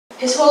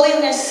His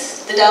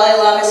Holiness, the Dalai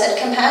Lama, said,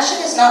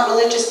 compassion is not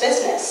religious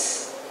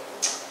business.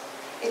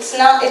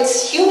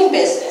 It's human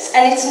business,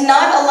 and it's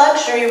not a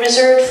luxury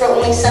reserved for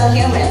only some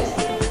humans.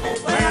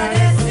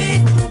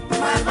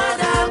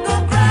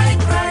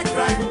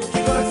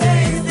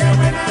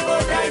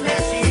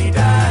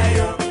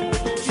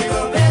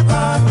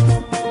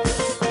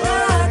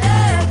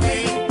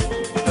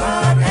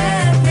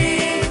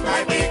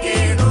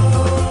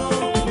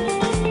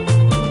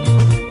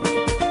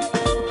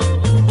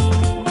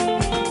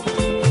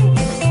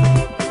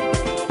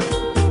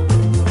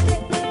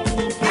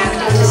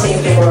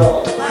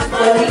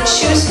 When we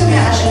choose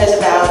compassion as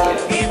a value,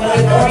 when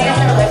we orient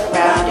our life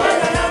around it,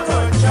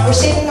 we're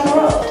saving the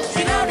world.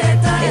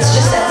 It's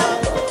just that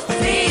simple.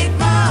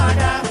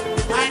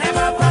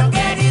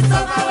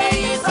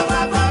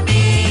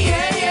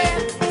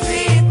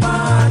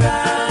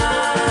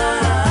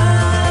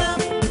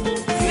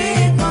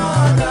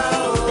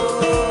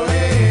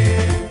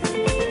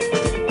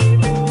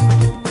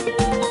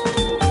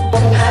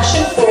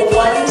 Compassion for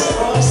one's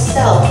own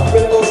self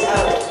ripples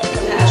out to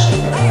compassion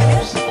for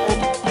others.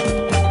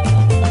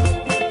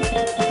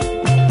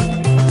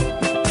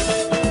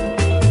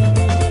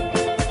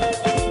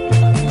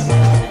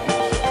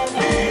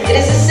 It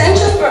is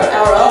essential for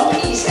our own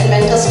peace and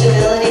mental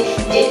stability.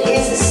 It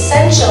is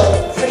essential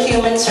for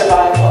human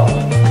survival.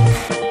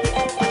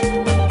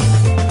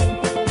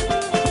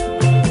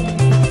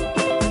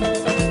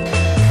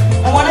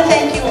 I want to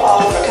thank you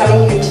all for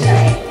coming here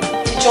tonight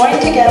to join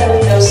together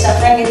with those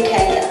suffering in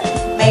Kenya.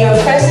 May your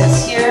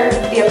presence here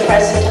be a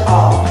present to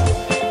all.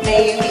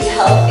 May you be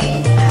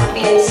healthy,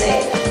 happy, and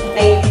safe.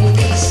 May you be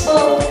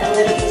peaceful and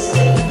live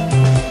easily.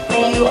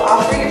 May you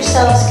offer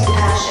yourselves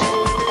compassion.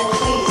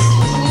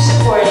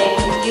 Supporting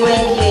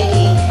UAPAD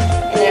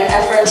in their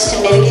efforts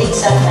to mitigate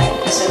suffering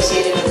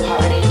associated with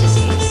poverty,